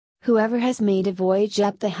Whoever has made a voyage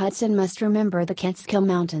up the Hudson must remember the Catskill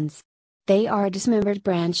Mountains. They are a dismembered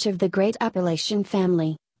branch of the great Appalachian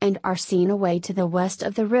family, and are seen away to the west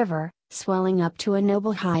of the river, swelling up to a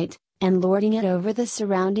noble height, and lording it over the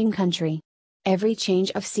surrounding country. Every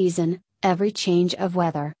change of season, every change of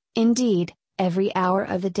weather, indeed, every hour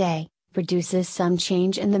of the day, produces some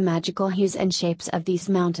change in the magical hues and shapes of these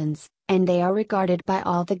mountains, and they are regarded by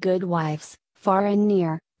all the good wives, far and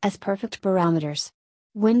near, as perfect barometers.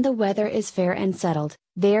 When the weather is fair and settled,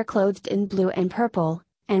 they are clothed in blue and purple,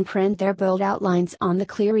 and print their bold outlines on the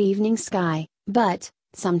clear evening sky, but,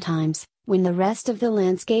 sometimes, when the rest of the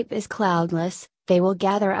landscape is cloudless, they will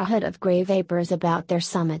gather a hood of gray vapors about their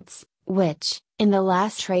summits, which, in the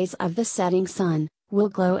last rays of the setting sun, will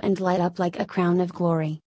glow and light up like a crown of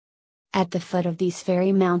glory. At the foot of these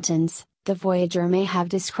fairy mountains, the voyager may have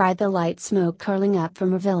descried the light smoke curling up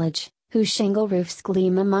from a village, whose shingle roofs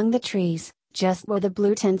gleam among the trees, just where the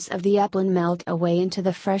blue tints of the upland melt away into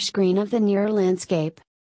the fresh green of the nearer landscape.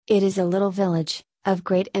 It is a little village, of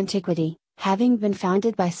great antiquity, having been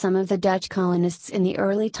founded by some of the Dutch colonists in the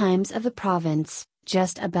early times of the province,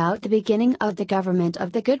 just about the beginning of the government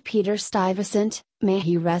of the good Peter Stuyvesant, may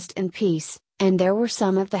he rest in peace, and there were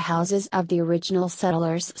some of the houses of the original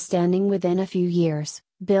settlers standing within a few years,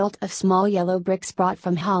 built of small yellow bricks brought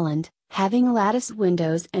from Holland, having latticed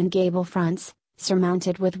windows and gable fronts,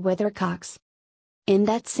 surmounted with weathercocks. In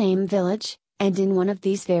that same village, and in one of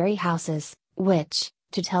these very houses, which,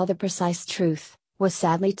 to tell the precise truth, was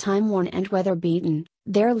sadly time-worn and weather-beaten,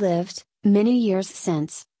 there lived, many years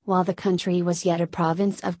since, while the country was yet a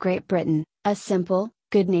province of Great Britain, a simple,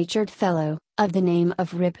 good-natured fellow, of the name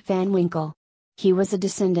of Rip Van Winkle. He was a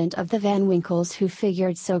descendant of the Van Winkles who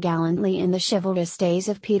figured so gallantly in the chivalrous days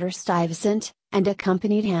of Peter Stuyvesant, and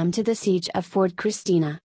accompanied him to the siege of Fort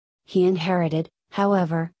Christina. He inherited,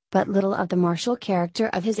 however, but little of the martial character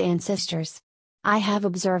of his ancestors. I have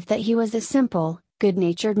observed that he was a simple,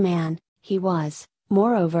 good-natured man. He was,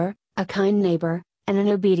 moreover, a kind neighbor, and an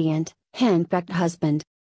obedient, henpecked husband.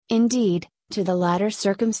 Indeed, to the latter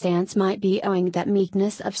circumstance might be owing that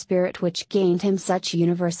meekness of spirit which gained him such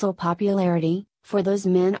universal popularity, for those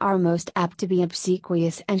men are most apt to be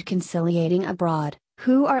obsequious and conciliating abroad,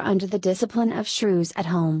 who are under the discipline of shrews at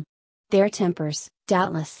home. Their tempers,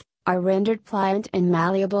 doubtless, are rendered pliant and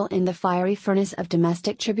malleable in the fiery furnace of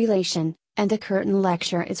domestic tribulation, and a curtain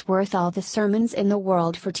lecture is worth all the sermons in the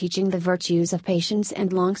world for teaching the virtues of patience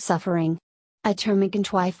and long-suffering. A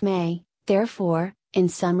termagant wife may, therefore, in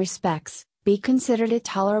some respects, be considered a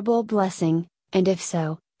tolerable blessing, and if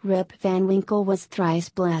so, Rip Van Winkle was thrice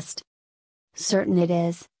blessed. Certain it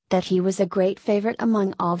is, that he was a great favorite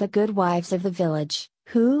among all the good wives of the village,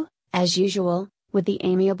 who, as usual, with the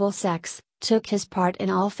amiable sex, took his part in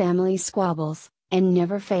all family squabbles, and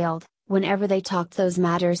never failed, whenever they talked those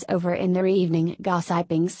matters over in their evening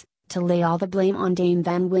gossipings, to lay all the blame on Dame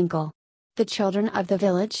Van Winkle. The children of the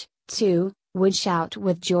village, too, would shout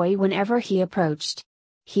with joy whenever he approached.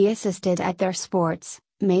 He assisted at their sports,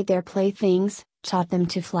 made their playthings, taught them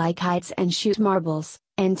to fly kites and shoot marbles,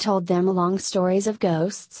 and told them long stories of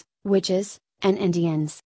ghosts, witches, and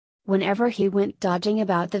Indians. Whenever he went dodging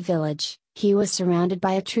about the village, he was surrounded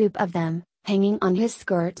by a troop of them, hanging on his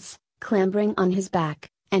skirts, clambering on his back,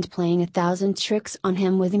 and playing 1,000 tricks on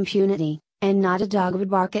him with impunity, and not a dog would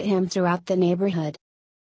bark at him throughout the neighborhood.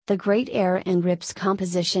 The great error in Rip's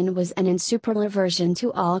composition was an insuperable aversion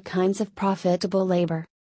to all kinds of profitable labor.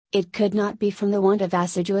 It could not be from the want of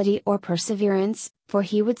assiduity or perseverance, for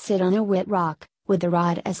he would sit on a wet rock, with a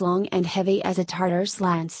rod as long and heavy as a Tartar's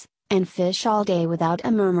lance, and fish all day without a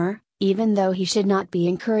murmur, even though he should not be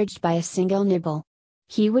encouraged by a single nibble.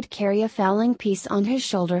 He would carry a fowling piece on his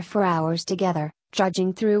shoulder for hours together,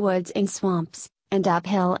 trudging through woods and swamps, and up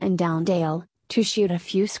hill and down dale, to shoot a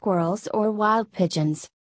few squirrels or wild pigeons.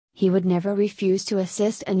 He would never refuse to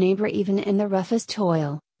assist a neighbor even in the roughest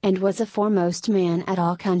toil, and was a foremost man at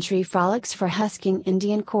all country frolics for husking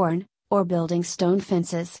Indian corn, or building stone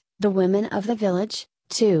fences. The women of the village,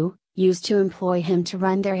 too, used to employ him to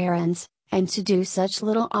run their errands, and to do such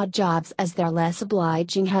little odd jobs as their less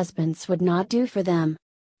obliging husbands would not do for them.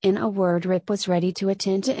 In a word, Rip was ready to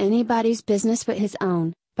attend to anybody's business but his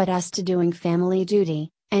own, but as to doing family duty,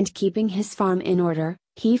 and keeping his farm in order,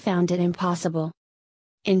 he found it impossible.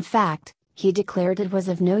 In fact, he declared it was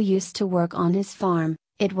of no use to work on his farm.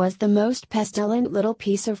 It was the most pestilent little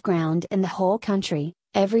piece of ground in the whole country.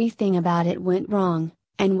 Everything about it went wrong,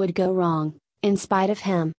 and would go wrong, in spite of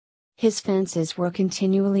him. His fences were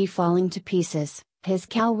continually falling to pieces, his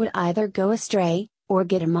cow would either go astray, or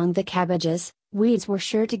get among the cabbages, weeds were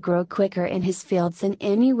sure to grow quicker in his fields than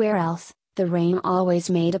anywhere else, the rain always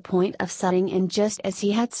made a point of setting in just as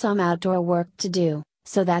he had some outdoor work to do,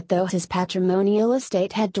 so that though his patrimonial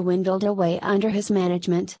estate had dwindled away under his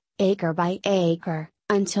management, acre by acre,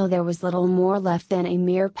 until there was little more left than a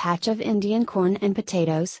mere patch of Indian corn and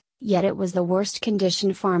potatoes, yet it was the worst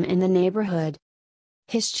conditioned farm in the neighborhood.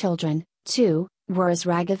 His children, too, were as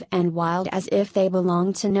ragged and wild as if they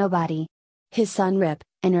belonged to nobody. His son Rip,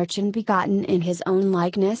 an urchin begotten in his own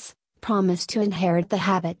likeness, promised to inherit the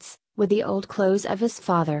habits, with the old clothes of his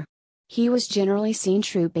father. He was generally seen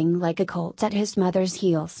trooping like a colt at his mother's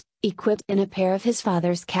heels, equipped in a pair of his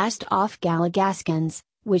father's cast-off galligaskins,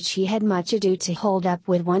 which he had much ado to hold up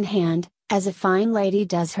with one hand, as a fine lady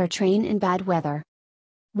does her train in bad weather.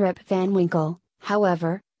 Rip Van Winkle,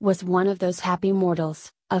 however, was one of those happy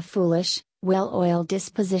mortals, of foolish, well-oiled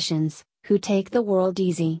dispositions, who take the world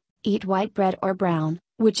easy, eat white bread or brown,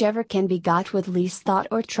 whichever can be got with least thought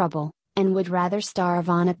or trouble, and would rather starve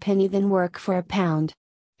on a penny than work for a pound.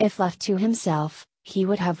 If left to himself, he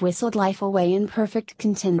would have whistled life away in perfect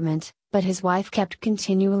contentment, but his wife kept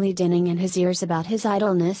continually dinning in his ears about his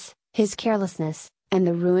idleness, his carelessness, and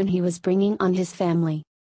the ruin he was bringing on his family.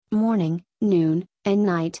 Morning, noon, and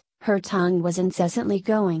night, her tongue was incessantly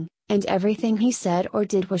going, and everything he said or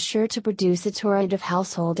did was sure to produce a torrent of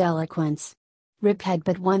household eloquence. Rip had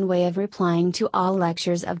but one way of replying to all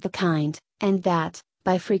lectures of the kind, and that,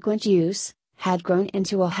 by frequent use, had grown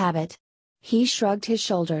into a habit. He shrugged his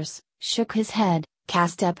shoulders, shook his head,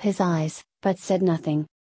 cast up his eyes, but said nothing.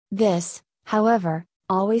 This, however,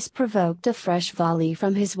 always provoked a fresh volley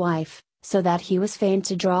from his wife, so that he was fain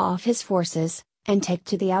to draw off his forces, and take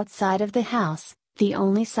to the outside of the house, the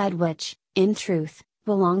only side which, in truth,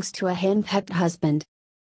 belongs to a henpecked husband.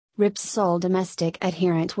 Rip's sole domestic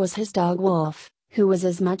adherent was his dog Wolf, who was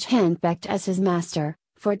as much henpecked as his master,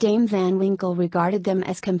 for Dame Van Winkle regarded them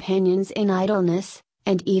as companions in idleness,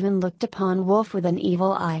 and even looked upon Wolf with an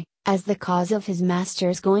evil eye, as the cause of his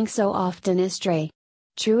master's going so often astray.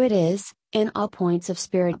 True it is, in all points of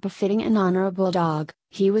spirit befitting an honorable dog,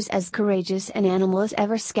 he was as courageous an animal as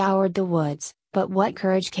ever scoured the woods, but what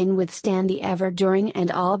courage can withstand the ever-during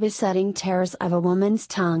and all-besetting terrors of a woman's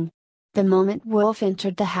tongue? The moment Wolf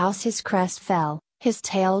entered the house his crest fell, his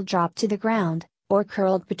tail dropped to the ground, or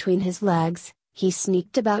curled between his legs, he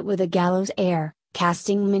sneaked about with a gallows air,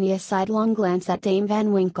 casting many a sidelong glance at Dame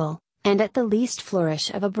Van Winkle, and at the least flourish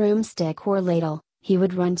of a broomstick or ladle, he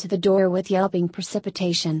would run to the door with yelping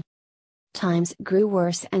precipitation. Times grew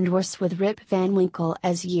worse and worse with Rip Van Winkle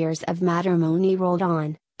as years of matrimony rolled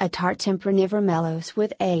on. A tart temper never mellows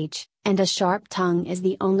with age, and a sharp tongue is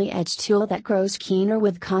the only edge tool that grows keener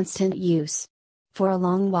with constant use. For a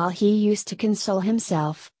long while he used to console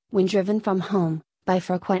himself, when driven from home, by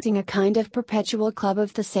frequenting a kind of perpetual club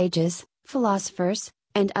of the sages, philosophers,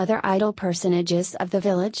 and other idle personages of the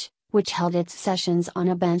village, which held its sessions on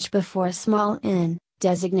a bench before a small inn,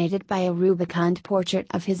 designated by a rubicund portrait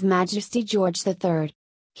of His Majesty George III.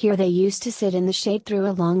 Here they used to sit in the shade through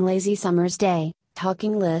a long lazy summer's day,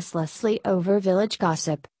 talking listlessly over village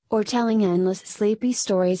gossip, or telling endless sleepy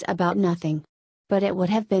stories about nothing. But it would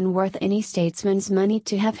have been worth any statesman's money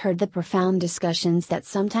to have heard the profound discussions that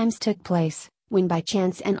sometimes took place, when by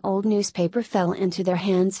chance an old newspaper fell into their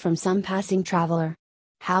hands from some passing traveler.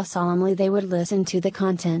 How solemnly they would listen to the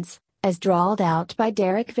contents, as drawled out by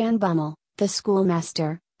Derrick Van Bummel, the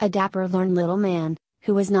schoolmaster, a dapper learned little man,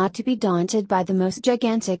 who was not to be daunted by the most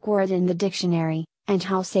gigantic word in the dictionary, and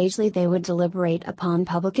how sagely they would deliberate upon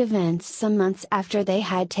public events some months after they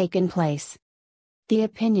had taken place. The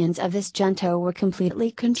opinions of this junto were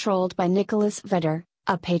completely controlled by Nicholas Vedder,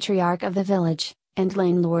 a patriarch of the village, and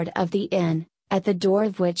landlord of the inn, at the door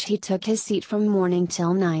of which he took his seat from morning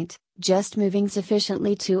till night, just moving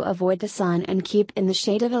sufficiently to avoid the sun and keep in the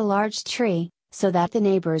shade of a large tree, so that the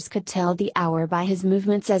neighbors could tell the hour by his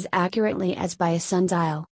movements as accurately as by a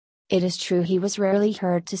sundial. It is true he was rarely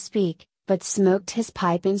heard to speak, but smoked his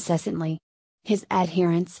pipe incessantly. His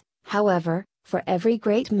adherents, however, for every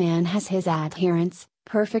great man has his adherents,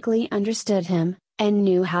 perfectly understood him, and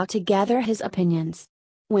knew how to gather his opinions.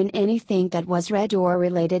 When anything that was read or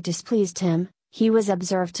related displeased him, he was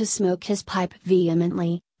observed to smoke his pipe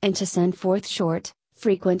vehemently, and to send forth short,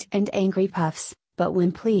 frequent and angry puffs, but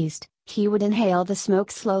when pleased, he would inhale the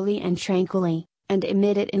smoke slowly and tranquilly, and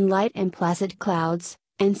emit it in light and placid clouds,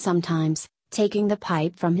 and sometimes, taking the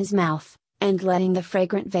pipe from his mouth, and letting the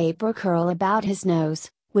fragrant vapor curl about his nose,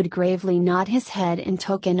 would gravely nod his head in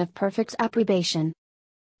token of perfect approbation.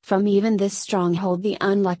 From even this stronghold the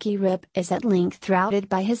unlucky Rip is at length routed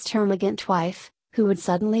by his termagant wife, who would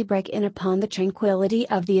suddenly break in upon the tranquillity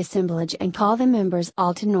of the assemblage and call the members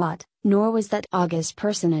all to naught, nor was that august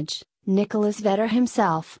personage, Nicholas Vedder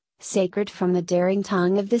himself, sacred from the daring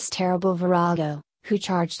tongue of this terrible virago, who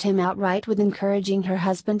charged him outright with encouraging her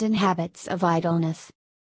husband in habits of idleness.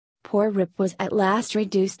 Poor Rip was at last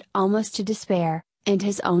reduced almost to despair, and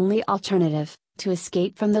his only alternative, to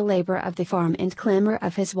escape from the labor of the farm and clamor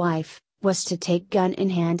of his wife, was to take gun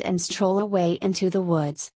in hand and stroll away into the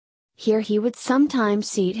woods. Here he would sometimes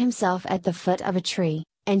seat himself at the foot of a tree,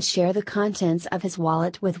 and share the contents of his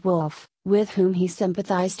wallet with Wolf, with whom he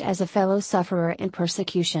sympathized as a fellow sufferer in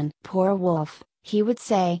persecution. "Poor Wolf," he would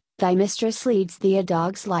say, "thy mistress leads thee a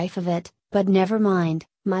dog's life of it, but never mind,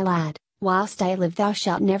 my lad, whilst I live thou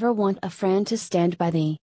shalt never want a friend to stand by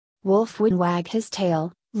thee." Wolf would wag his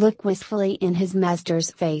tail, look wistfully in his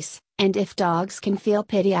master's face, and if dogs can feel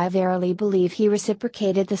pity, I verily believe he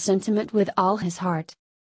reciprocated the sentiment with all his heart.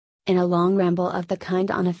 In a long ramble of the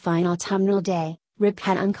kind on a fine autumnal day, Rip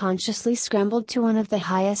had unconsciously scrambled to one of the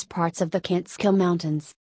highest parts of the Catskill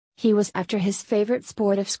Mountains. He was after his favorite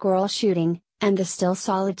sport of squirrel shooting, and the still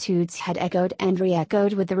solitudes had echoed and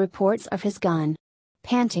re-echoed with the reports of his gun.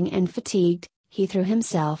 Panting and fatigued, he threw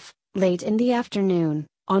himself, late in the afternoon,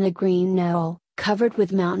 on a green knoll, covered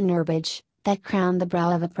with mountain herbage, that crowned the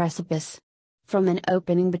brow of a precipice. From an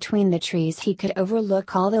opening between the trees he could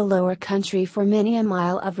overlook all the lower country for many a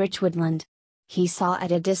mile of rich woodland. He saw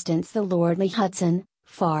at a distance the lordly Hudson,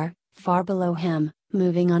 far, far below him,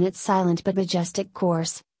 moving on its silent but majestic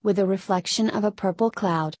course, with the reflection of a purple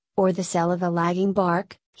cloud, or the sail of a lagging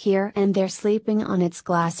bark, here and there sleeping on its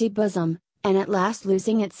glassy bosom, and at last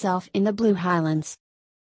losing itself in the blue highlands.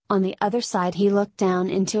 On the other side he looked down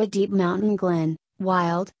into a deep mountain glen,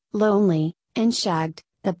 wild, lonely, and shagged,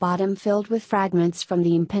 the bottom filled with fragments from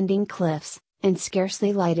the impending cliffs, and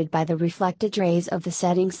scarcely lighted by the reflected rays of the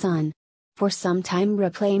setting sun. For some time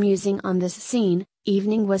Rip lay musing on this scene.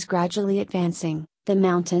 Evening was gradually advancing, the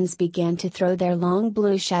mountains began to throw their long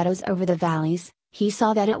blue shadows over the valleys. He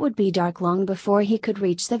saw that it would be dark long before he could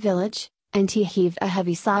reach the village, and he heaved a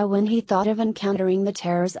heavy sigh when he thought of encountering the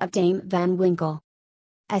terrors of Dame Van Winkle.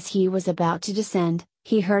 As he was about to descend,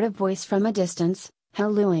 he heard a voice from a distance,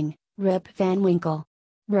 hallooing, "Rip Van Winkle!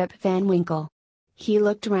 Rip Van Winkle!" He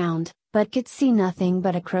looked round, but could see nothing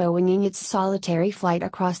but a crow winging its solitary flight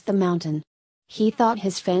across the mountain. He thought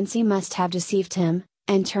his fancy must have deceived him,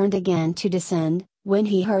 and turned again to descend, when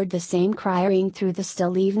he heard the same cry ring through the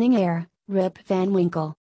still evening air, "Rip Van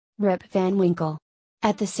Winkle! Rip Van Winkle!"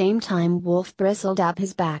 At the same time Wolf bristled up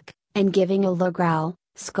his back, and giving a low growl,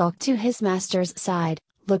 skulked to his master's side,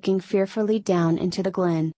 looking fearfully down into the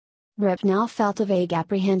glen. Rip now felt a vague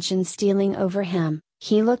apprehension stealing over him.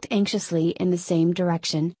 He looked anxiously in the same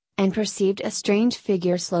direction, and perceived a strange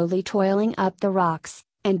figure slowly toiling up the rocks,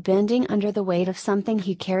 and bending under the weight of something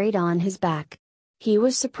he carried on his back. He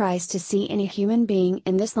was surprised to see any human being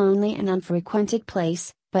in this lonely and unfrequented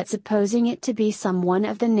place, but supposing it to be some one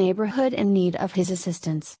of the neighborhood in need of his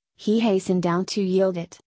assistance, he hastened down to yield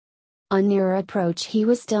it. On nearer approach he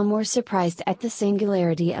was still more surprised at the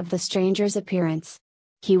singularity of the stranger's appearance.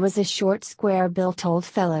 He was a short square-built old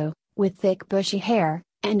fellow, with thick bushy hair,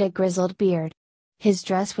 and a grizzled beard. His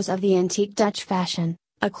dress was of the antique Dutch fashion,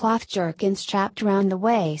 a cloth jerkin strapped round the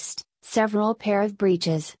waist, several pair of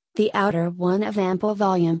breeches, the outer one of ample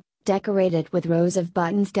volume, decorated with rows of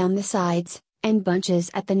buttons down the sides, and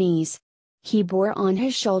bunches at the knees. He bore on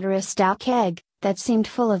his shoulder a stout keg, that seemed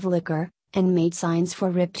full of liquor, and made signs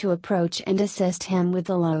for Rip to approach and assist him with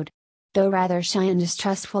the load. Though rather shy and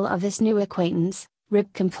distrustful of this new acquaintance,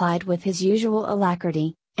 Rip complied with his usual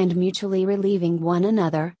alacrity, and mutually relieving one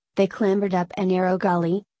another, they clambered up a narrow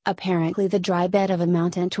gully, apparently the dry bed of a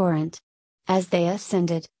mountain torrent. As they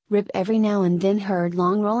ascended, Rip every now and then heard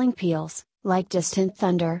long rolling peals, like distant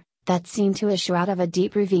thunder, that seemed to issue out of a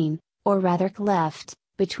deep ravine, or rather cleft,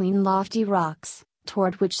 between lofty rocks,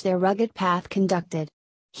 toward which their rugged path conducted.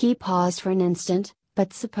 He paused for an instant,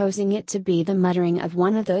 but supposing it to be the muttering of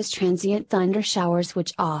one of those transient thunder showers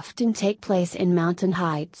which often take place in mountain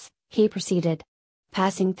heights, he proceeded.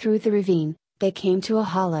 Passing through the ravine, they came to a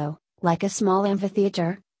hollow, like a small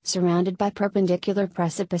amphitheater, surrounded by perpendicular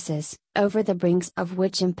precipices, over the brinks of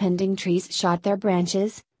which impending trees shot their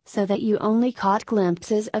branches, so that you only caught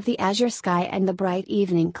glimpses of the azure sky and the bright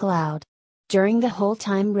evening cloud. During the whole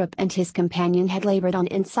time Rip and his companion had labored on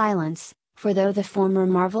in silence, for though the former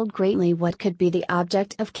marveled greatly what could be the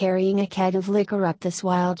object of carrying a keg of liquor up this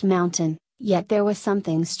wild mountain, yet there was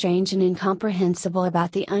something strange and incomprehensible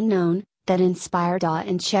about the unknown, that inspired awe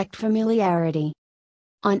and checked familiarity.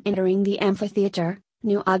 On entering the amphitheater,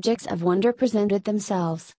 new objects of wonder presented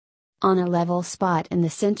themselves. On a level spot in the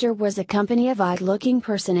center was a company of odd-looking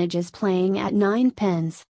personages playing at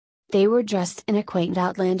ninepins. They were dressed in a quaint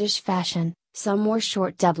outlandish fashion, some wore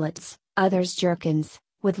short doublets, others jerkins,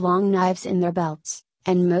 with long knives in their belts,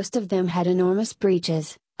 and most of them had enormous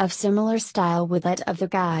breeches, of similar style with that of the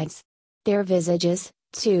guides. Their visages,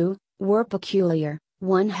 too, were peculiar.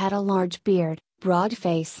 One had a large beard, broad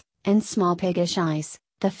face, and small piggish eyes.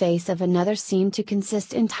 The face of another seemed to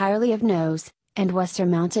consist entirely of nose, and was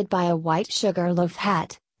surmounted by a white sugar loaf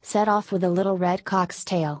hat, set off with a little red cock's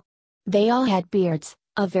tail. They all had beards,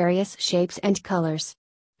 of various shapes and colors.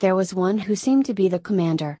 There was one who seemed to be the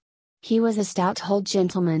commander. He was a stout old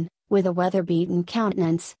gentleman, with a weather-beaten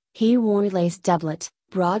countenance. He wore laced doublet,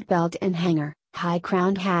 broad belt and hanger,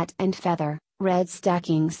 high-crowned hat and feather, red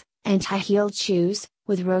stockings, and high-heeled shoes,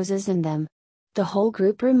 with roses in them. The whole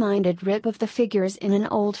group reminded Rip of the figures in an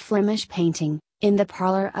old Flemish painting, in the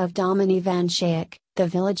parlor of Dominee van Schaik, the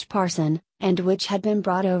village parson, and which had been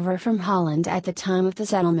brought over from Holland at the time of the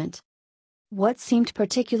settlement. What seemed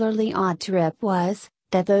particularly odd to Rip was,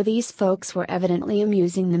 that though these folks were evidently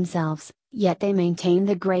amusing themselves, yet they maintained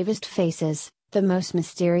the gravest faces, the most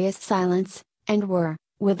mysterious silence, and were,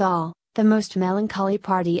 withal, the most melancholy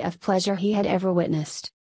party of pleasure he had ever witnessed.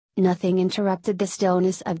 Nothing interrupted the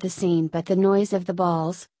stillness of the scene but the noise of the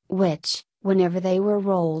balls, which, whenever they were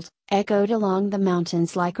rolled, echoed along the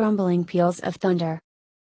mountains like rumbling peals of thunder.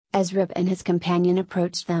 As Rip and his companion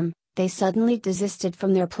approached them, they suddenly desisted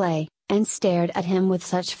from their play, and stared at him with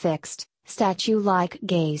such fixed, statue-like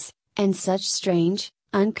gaze, and such strange,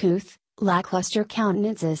 uncouth, lackluster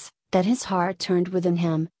countenances, that his heart turned within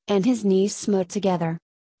him, and his knees smote together.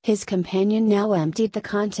 His companion now emptied the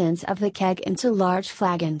contents of the keg into large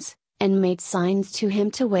flagons, and made signs to him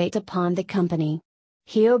to wait upon the company.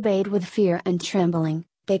 He obeyed with fear and trembling.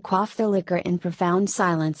 They quaffed the liquor in profound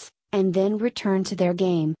silence, and then returned to their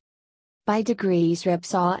game. By degrees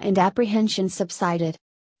Rip's awe and apprehension subsided.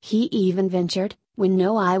 He even ventured, when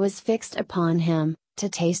no eye was fixed upon him, to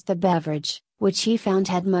taste the beverage, which he found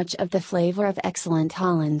had much of the flavor of excellent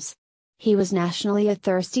Hollands. He was nationally a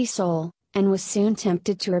thirsty soul, and was soon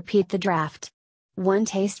tempted to repeat the draught. One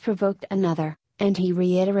taste provoked another, and he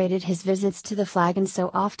reiterated his visits to the flagon so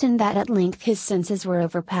often that at length his senses were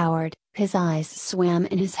overpowered, his eyes swam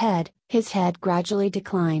in his head gradually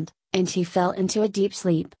declined, and he fell into a deep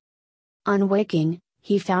sleep. On waking,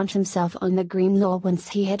 he found himself on the green knoll whence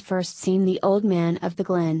he had first seen the old man of the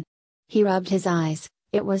glen. He rubbed his eyes.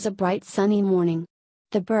 It was a bright sunny morning.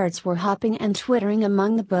 The birds were hopping and twittering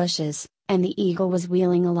among the bushes, and the eagle was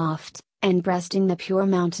wheeling aloft, and breasting the pure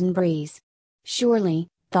mountain breeze. Surely,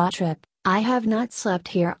 thought Rip, I have not slept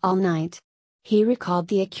here all night. He recalled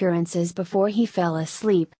the occurrences before he fell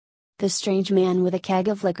asleep. The strange man with a keg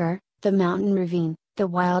of liquor, the mountain ravine, the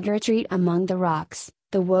wild retreat among the rocks,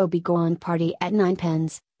 the woebegone party at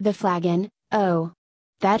ninepence, the flagon, oh!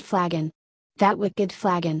 That flagon! That wicked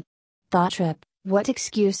flagon! Thought Rip, what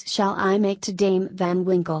excuse shall I make to Dame Van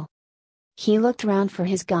Winkle? He looked round for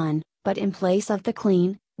his gun, but in place of the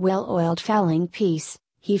clean, well-oiled fowling piece,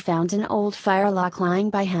 he found an old firelock lying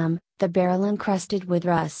by him, the barrel encrusted with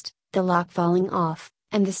rust, the lock falling off,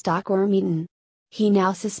 and the stock worm-eaten. He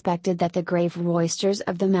now suspected that the grave roysters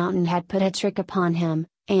of the mountain had put a trick upon him,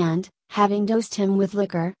 and, having dosed him with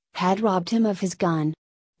liquor, had robbed him of his gun.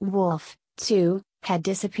 Wolf, too, had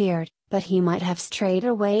disappeared, but he might have strayed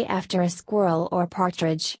away after a squirrel or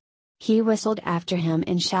partridge. He whistled after him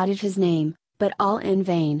and shouted his name, but all in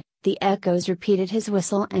vain. The echoes repeated his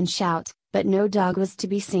whistle and shout, but no dog was to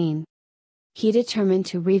be seen. He determined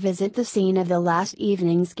to revisit the scene of the last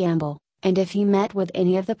evening's gambol, and if he met with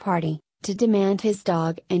any of the party, to demand his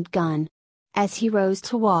dog and gun. As he rose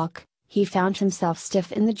to walk, he found himself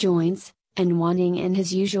stiff in the joints, and wanting in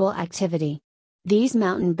his usual activity. These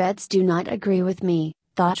mountain beds do not agree with me,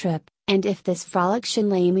 thought Rip, and if this frolic should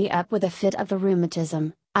lay me up with a fit of the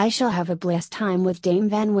rheumatism, I shall have a blessed time with Dame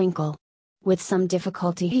Van Winkle. With some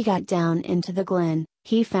difficulty he got down into the glen.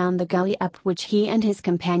 He found the gully up which he and his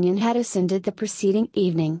companion had ascended the preceding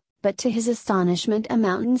evening, but to his astonishment a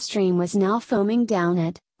mountain stream was now foaming down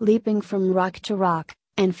it, leaping from rock to rock,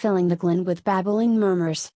 and filling the glen with babbling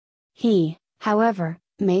murmurs. He, however,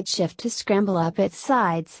 made shift to scramble up its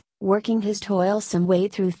sides, working his toilsome way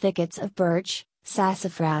through thickets of birch,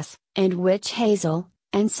 sassafras, and witch hazel,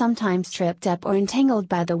 and sometimes tripped up or entangled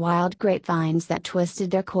by the wild grapevines that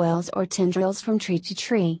twisted their coils or tendrils from tree to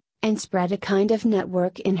tree, and spread a kind of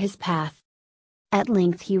network in his path. At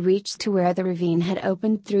length he reached to where the ravine had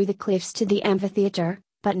opened through the cliffs to the amphitheater,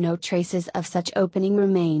 but no traces of such opening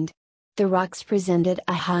remained. The rocks presented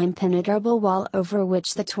a high impenetrable wall over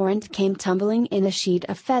which the torrent came tumbling in a sheet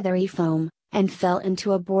of feathery foam, and fell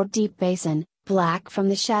into a board-deep basin, black from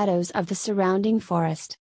the shadows of the surrounding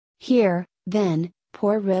forest. Here, then,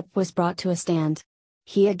 poor Rip was brought to a stand.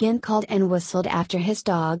 He again called and whistled after his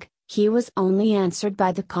dog. He was only answered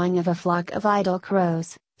by the cawing of a flock of idle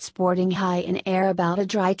crows, sporting high in air about a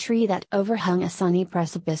dry tree that overhung a sunny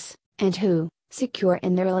precipice, and who, secure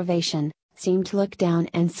in their elevation, seemed to look down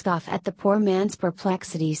and scoff at the poor man's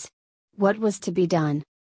perplexities. What was to be done?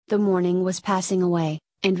 The morning was passing away,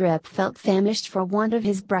 and Rip felt famished for want of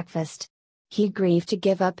his breakfast. He grieved to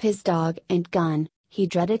give up his dog and gun, he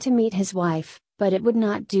dreaded to meet his wife, but it would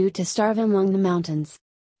not do to starve among the mountains.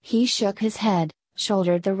 He shook his head,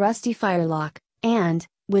 shouldered the rusty firelock, and,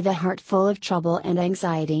 with a heart full of trouble and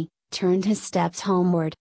anxiety, turned his steps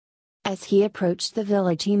homeward. As he approached the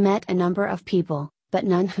village he met a number of people, but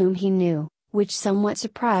none whom he knew, which somewhat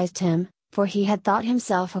surprised him, for he had thought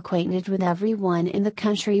himself acquainted with every one in the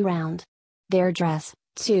country round. Their dress,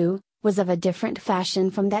 too, was of a different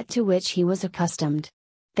fashion from that to which he was accustomed.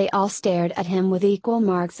 They all stared at him with equal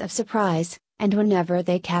marks of surprise, and whenever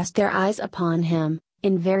they cast their eyes upon him,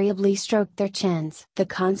 invariably stroked their chins. The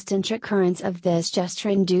constant recurrence of this gesture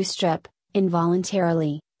induced Rip,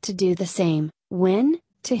 involuntarily, to do the same, when,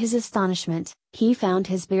 to his astonishment, he found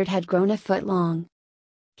his beard had grown a foot long.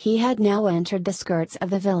 He had now entered the skirts of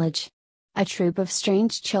the village. A troop of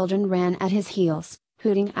strange children ran at his heels,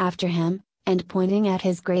 hooting after him, and pointing at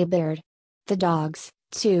his grey beard. The dogs,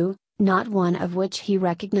 too, not one of which he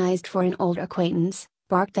recognized for an old acquaintance,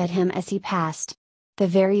 barked at him as he passed. The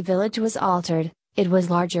very village was altered, it was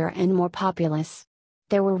larger and more populous.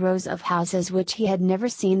 There were rows of houses which he had never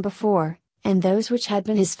seen before, and those which had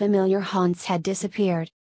been his familiar haunts had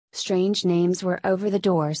disappeared. Strange names were over the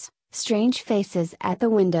doors, strange faces at the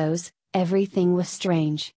windows, everything was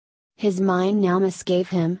strange. His mind now misgave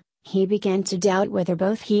him, he began to doubt whether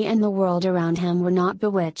both he and the world around him were not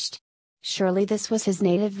bewitched. Surely this was his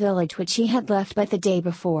native village which he had left but the day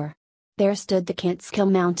before. There stood the Catskill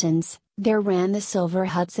Mountains, there ran the silver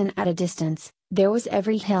Hudson at a distance, there was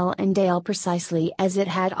every hill and dale precisely as it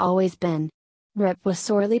had always been. Rip was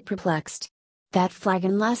sorely perplexed. That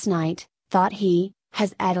flagon last night, thought he,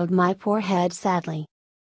 has addled my poor head sadly.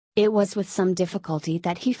 It was with some difficulty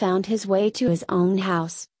that he found his way to his own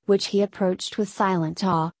house, which he approached with silent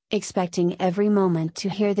awe, expecting every moment to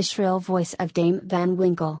hear the shrill voice of Dame Van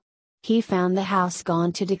Winkle. He found the house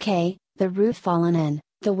gone to decay, the roof fallen in,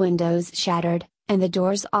 the windows shattered, and the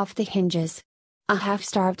doors off the hinges. A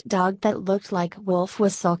half-starved dog that looked like a wolf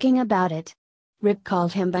was sulking about it. Rip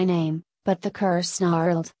called him by name, but the cur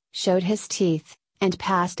snarled, showed his teeth, and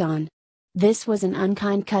passed on. This was an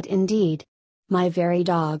unkind cut indeed. My very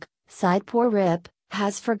dog, sighed poor Rip,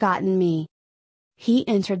 has forgotten me. He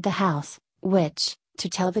entered the house, which, to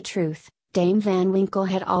tell the truth, Dame Van Winkle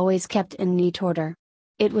had always kept in neat order.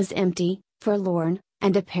 It was empty, forlorn,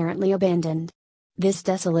 and apparently abandoned. This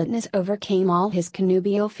desolateness overcame all his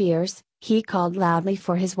connubial fears, he called loudly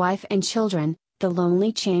for his wife and children, the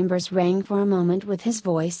lonely chambers rang for a moment with his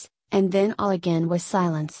voice, and then all again was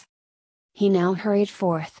silence. He now hurried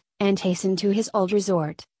forth, and hastened to his old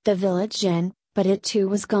resort, the village inn, but it too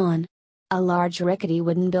was gone. A large rickety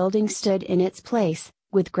wooden building stood in its place,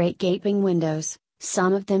 with great gaping windows,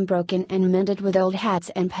 some of them broken and mended with old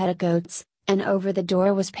hats and petticoats, and over the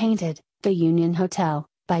door was painted, "The Union Hotel,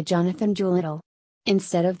 by Jonathan Doolittle."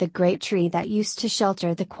 Instead of the great tree that used to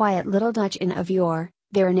shelter the quiet little Dutch inn of yore,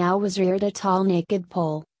 there now was reared a tall naked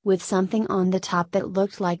pole, with something on the top that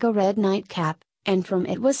looked like a red nightcap, and from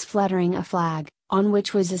it was fluttering a flag, on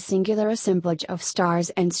which was a singular assemblage of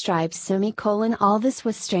stars and stripes. All this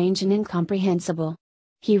was strange and incomprehensible.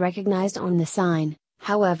 He recognized on the sign,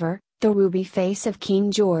 however, the ruby face of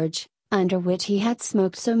King George, under which he had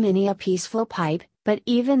smoked so many a peaceful pipe, but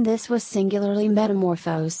even this was singularly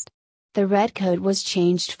metamorphosed. The red coat was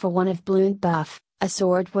changed for one of blue and buff, a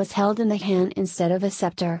sword was held in the hand instead of a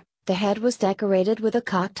scepter, the head was decorated with a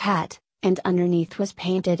cocked hat, and underneath was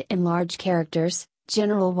painted in large characters,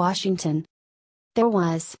 "General Washington." There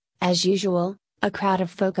was, as usual, a crowd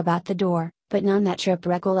of folk about the door, but none that Rip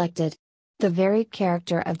recollected. The very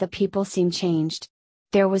character of the people seemed changed.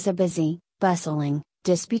 There was a busy, bustling,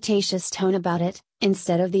 disputatious tone about it,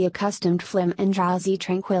 instead of the accustomed phlegm and drowsy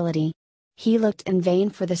tranquillity. He looked in vain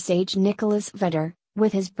for the sage Nicholas Vedder,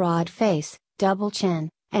 with his broad face, double chin,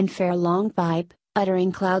 and fair long pipe,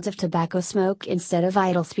 uttering clouds of tobacco smoke instead of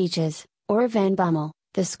idle speeches, or Van Bummel,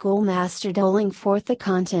 the schoolmaster doling forth the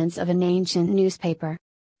contents of an ancient newspaper.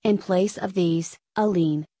 In place of these, a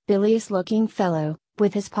lean, bilious-looking fellow,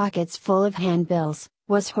 with his pockets full of handbills,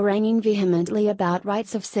 was haranguing vehemently about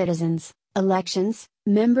rights of citizens, elections,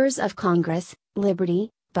 members of Congress, liberty,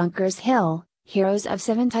 Bunker's Hill, heroes of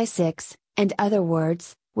 '76, and other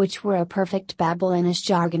words, which were a perfect Babylonish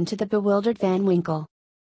jargon to the bewildered Van Winkle.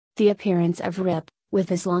 The appearance of Rip, with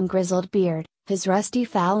his long grizzled beard, his rusty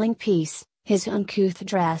fowling piece, his uncouth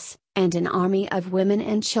dress, and an army of women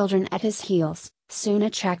and children at his heels, soon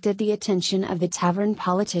attracted the attention of the tavern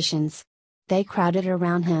politicians. They crowded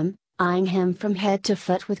around him, eyeing him from head to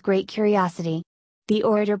foot with great curiosity. The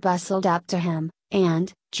orator bustled up to him,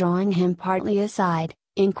 and, drawing him partly aside,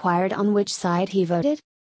 inquired on which side he voted.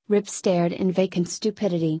 Rip stared in vacant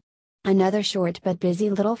stupidity. Another short but busy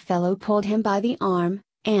little fellow pulled him by the arm,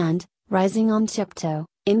 and, rising on tiptoe,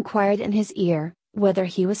 inquired in his ear, whether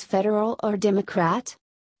he was Federal or Democrat?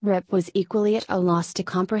 Rip was equally at a loss to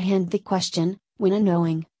comprehend the question, when a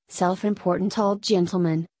knowing, self-important old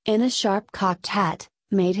gentleman, in a sharp cocked hat,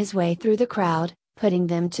 made his way through the crowd, putting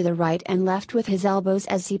them to the right and left with his elbows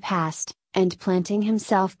as he passed, and planting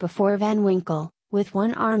himself before Van Winkle, with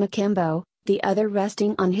one arm akimbo, the other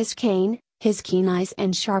resting on his cane, his keen eyes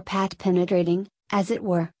and sharp hat penetrating, as it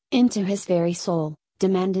were, into his very soul,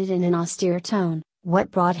 demanded in an austere tone, what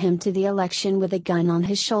brought him to the election with a gun on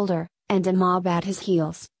his shoulder, and a mob at his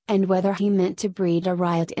heels, and whether he meant to breed a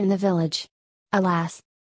riot in the village. Alas!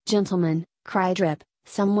 Gentlemen, cried Rip,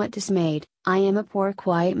 somewhat dismayed, I am a poor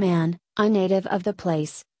quiet man, a native of the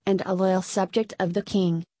place, and a loyal subject of the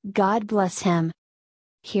king, God bless him.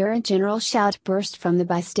 Here a general shout burst from the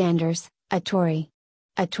bystanders, a Tory!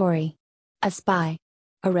 A Tory! A spy!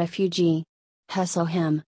 A refugee! Hustle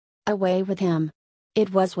him! Away with him!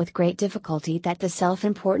 It was with great difficulty that the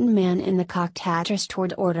self-important man in the cocked hat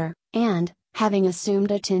restored order, and, having assumed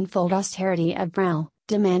a tenfold austerity of brow,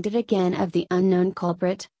 demanded again of the unknown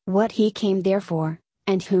culprit, what he came there for,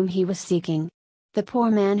 and whom he was seeking. The poor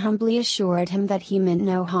man humbly assured him that he meant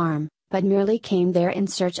no harm, but merely came there in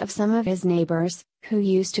search of some of his neighbors, who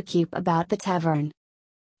used to keep about the tavern.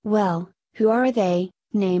 Well, who are they?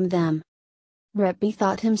 Name them. Rip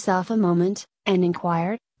bethought himself a moment, and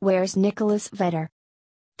inquired, where's Nicholas Vedder?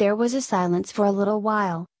 There was a silence for a little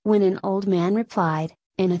while, when an old man replied,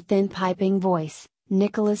 in a thin piping voice,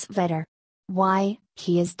 Nicholas Vedder. Why,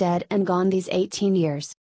 he is dead and gone these 18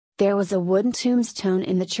 years. There was a wooden tombstone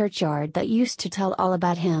in the churchyard that used to tell all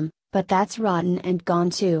about him, but that's rotten and gone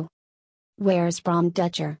too. Where's Bram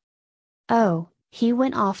Dutcher? Oh, he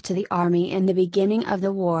went off to the army in the beginning of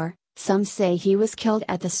the war. Some say he was killed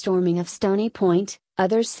at the storming of Stony Point,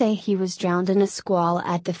 others say he was drowned in a squall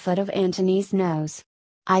at the foot of Antony's Nose.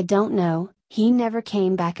 I don't know, he never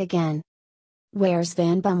came back again. Where's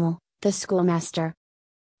Van Bummel, the schoolmaster?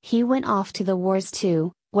 He went off to the wars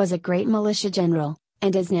too, was a great militia general,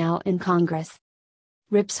 and is now in Congress.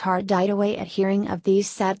 Rip's heart died away at hearing of these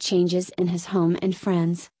sad changes in his home and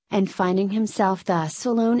friends, and finding himself thus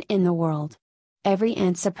alone in the world. Every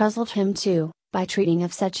answer puzzled him too, by treating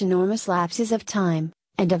of such enormous lapses of time,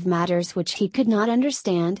 and of matters which he could not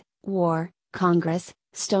understand, war, Congress,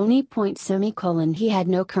 Stony Point He had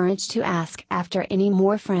no courage to ask after any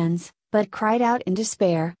more friends, but cried out in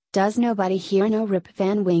despair, does nobody here know Rip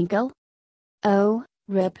Van Winkle? Oh,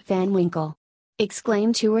 Rip Van Winkle!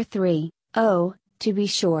 Exclaimed two or three, oh, to be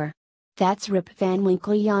sure. That's Rip Van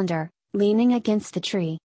Winkle yonder, leaning against the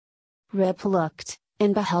tree. Rip looked,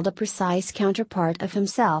 and beheld a precise counterpart of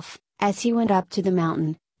himself, as he went up to the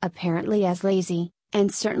mountain, apparently as lazy,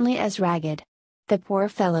 and certainly as ragged. The poor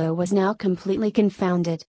fellow was now completely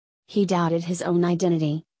confounded. He doubted his own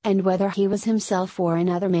identity, and whether he was himself or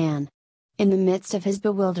another man. In the midst of his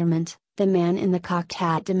bewilderment, the man in the cocked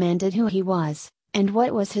hat demanded who he was, and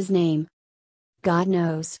what was his name. God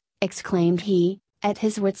knows, exclaimed he, at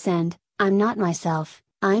his wit's end, I'm not myself,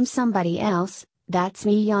 I'm somebody else, that's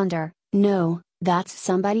me yonder, no, that's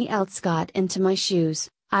somebody else got into my shoes,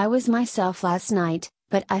 I was myself last night,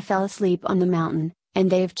 but I fell asleep on the mountain, and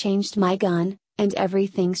they've changed my gun, and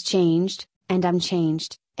everything's changed, and I'm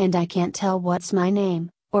changed, and I can't tell what's my name,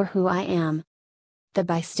 or who I am. The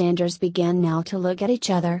bystanders began now to look at each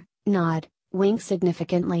other, nod, wink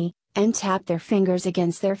significantly, and tap their fingers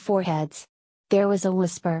against their foreheads. There was a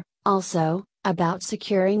whisper, also, about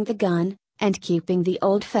securing the gun, and keeping the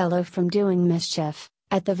old fellow from doing mischief,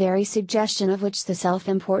 at the very suggestion of which the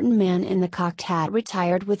self-important man in the cocked hat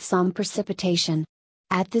retired with some precipitation.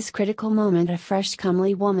 At this critical moment a fresh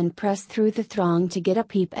comely woman pressed through the throng to get a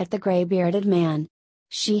peep at the grey-bearded man.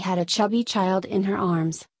 She had a chubby child in her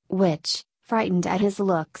arms, which, frightened at his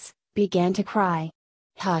looks, began to cry.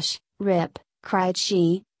 Hush, Rip, cried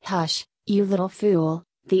she, hush, you little fool,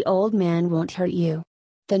 the old man won't hurt you.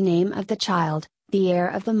 The name of the child, the air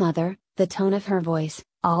of the mother, the tone of her voice,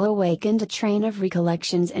 all awakened a train of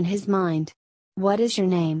recollections in his mind. What is your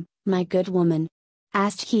name, my good woman?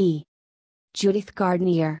 Asked he. Judith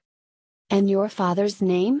Gardenier. And your father's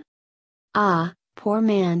name? Ah, poor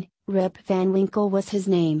man, Rip Van Winkle was his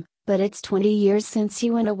name, but it's 20 years since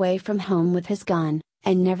he went away from home with his gun,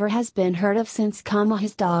 and never has been heard of since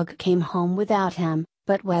his dog came home without him,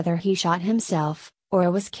 but whether he shot himself, or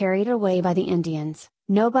was carried away by the Indians,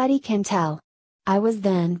 nobody can tell. I was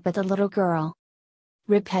then but a little girl.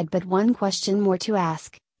 Rip had but one question more to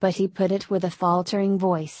ask, but he put it with a faltering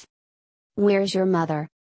voice. "Where's your mother?"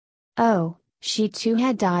 "Oh, she too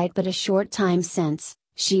had died but a short time since.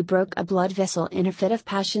 She broke a blood vessel in a fit of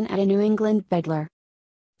passion at a New England peddler."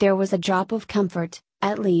 There was a drop of comfort,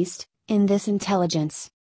 at least, in this intelligence.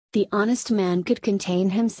 The honest man could contain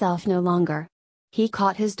himself no longer. He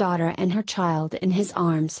caught his daughter and her child in his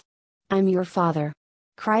arms. "I'm your father!"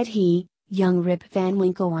 cried he, young Rip Van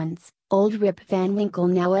Winkle once, old Rip Van Winkle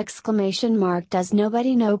now! Does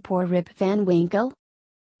nobody know poor Rip Van Winkle?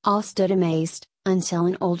 All stood amazed, until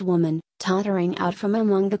an old woman, tottering out from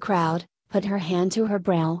among the crowd, put her hand to her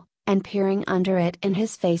brow, and peering under it in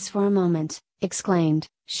his face for a moment, exclaimed,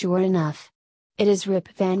 "Sure enough! It is Rip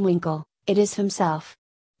Van Winkle, it is himself!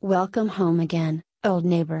 Welcome home again, old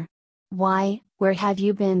neighbor! Why, where have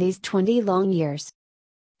you been these 20 long years?"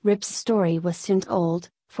 Rip's story was soon told,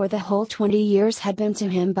 for the whole 20 years had been to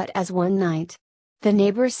him but as one night. The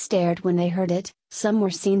neighbors stared when they heard it, some were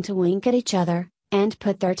seen to wink at each other, and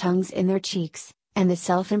put their tongues in their cheeks, and the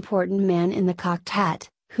self-important man in the cocked hat,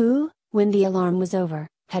 who, when the alarm was over,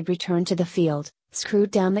 had returned to the field,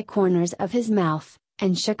 screwed down the corners of his mouth,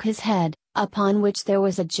 and shook his head, upon which there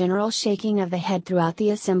was a general shaking of the head throughout the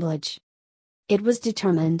assemblage. It was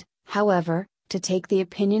determined, however, to take the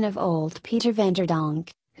opinion of old Peter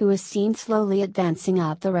Vanderdonk, who was seen slowly advancing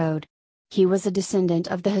up the road. He was a descendant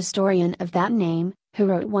of the historian of that name, who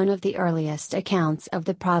wrote one of the earliest accounts of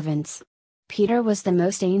the province. Peter was the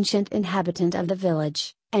most ancient inhabitant of the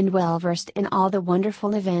village, and well versed in all the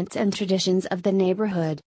wonderful events and traditions of the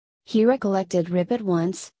neighborhood. He recollected Rip at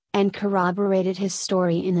once, and corroborated his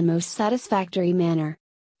story in the most satisfactory manner.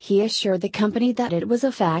 He assured the company that it was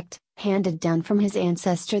a fact, handed down from his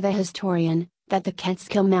ancestor the historian, that the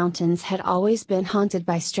Catskill Mountains had always been haunted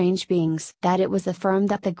by strange beings. That it was affirmed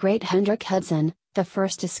that the great Hendrik Hudson, the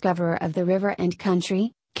first discoverer of the river and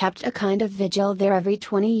country, kept a kind of vigil there every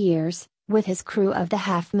 20 years, with his crew of the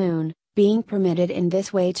Half Moon, being permitted in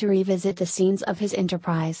this way to revisit the scenes of his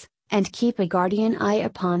enterprise, and keep a guardian eye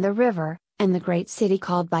upon the river, and the great city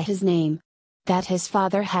called by his name. That his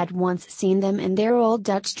father had once seen them in their old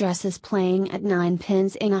Dutch dresses playing at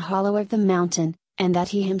ninepins in a hollow of the mountain, and that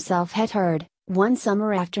he himself had heard, one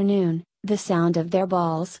summer afternoon, the sound of their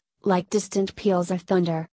balls, like distant peals of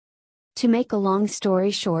thunder. To make a long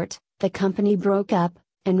story short, the company broke up,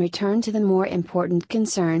 and returned to the more important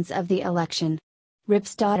concerns of the election.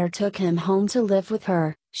 Rip's daughter took him home to live with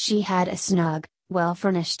her. She had a snug,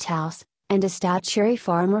 well-furnished house, and a stout cheery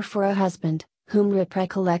farmer for a husband, whom Rip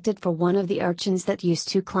recollected for one of the urchins that used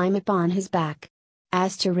to climb upon his back.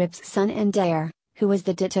 As to Rip's son and heir, who was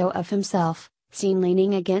the ditto of himself, seen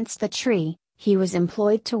leaning against the tree, he was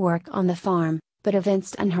employed to work on the farm, but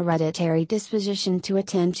evinced an hereditary disposition to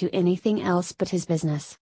attend to anything else but his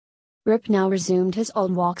business. Rip now resumed his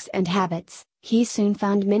old walks and habits. He soon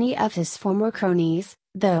found many of his former cronies,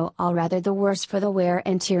 though all rather the worse for the wear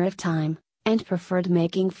and tear of time, and preferred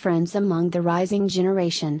making friends among the rising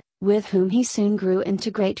generation, with whom he soon grew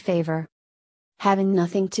into great favor. Having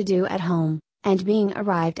nothing to do at home, and being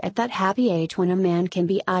arrived at that happy age when a man can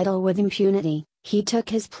be idle with impunity, he took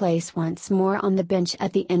his place once more on the bench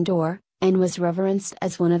at the inn door, and was reverenced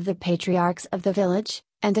as one of the patriarchs of the village,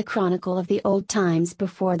 and a chronicle of the old times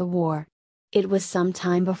before the war. It was some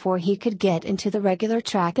time before he could get into the regular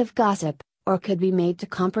track of gossip, or could be made to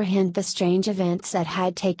comprehend the strange events that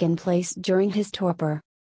had taken place during his torpor.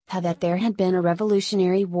 How that there had been a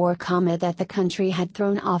Revolutionary War, that the country had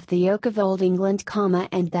thrown off the yoke of Old England,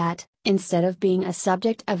 and that, instead of being a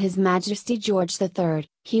subject of His Majesty George III,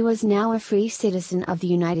 he was now a free citizen of the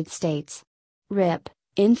United States. Rip,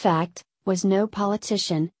 in fact, was no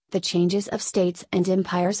politician. The changes of states and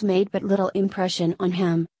empires made but little impression on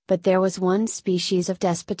him, but there was one species of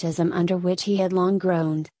despotism under which he had long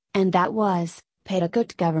groaned, and that was,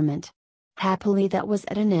 petticoat government. Happily that was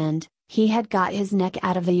at an end. He had got his neck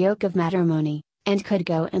out of the yoke of matrimony, and could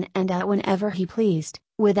go in and out whenever he pleased,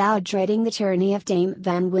 without dreading the tyranny of Dame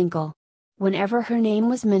Van Winkle. Whenever her name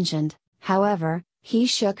was mentioned, however, he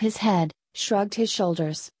shook his head, shrugged his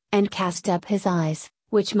shoulders, and cast up his eyes,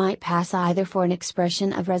 which might pass either for an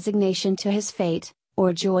expression of resignation to his fate,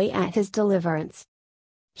 or joy at his deliverance.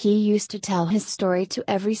 He used to tell his story to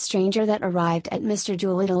every stranger that arrived at Mr.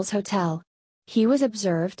 Doolittle's hotel. He was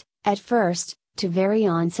observed, at first, to vary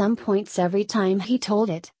on some points every time he told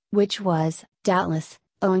it, which was, doubtless,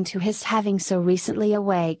 owing to his having so recently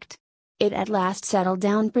awaked. It at last settled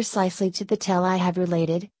down precisely to the tale I have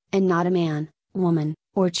related, and not a man, woman,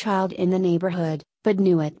 or child in the neighborhood, but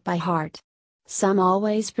knew it by heart. Some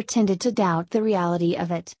always pretended to doubt the reality of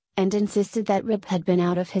it, and insisted that Rip had been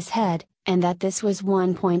out of his head, and that this was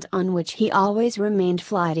one point on which he always remained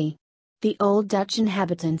flighty. The old Dutch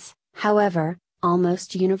inhabitants, however,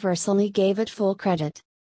 almost universally gave it full credit.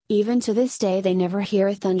 Even to this day they never hear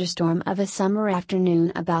a thunderstorm of a summer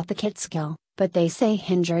afternoon about the Catskill, but they say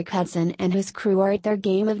Hendrik Hudson and his crew are at their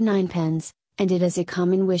game of ninepins, and it is a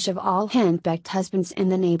common wish of all henpecked husbands in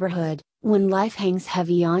the neighborhood, when life hangs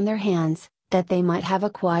heavy on their hands, that they might have a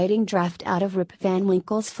quieting draught out of Rip Van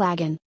Winkle's flagon.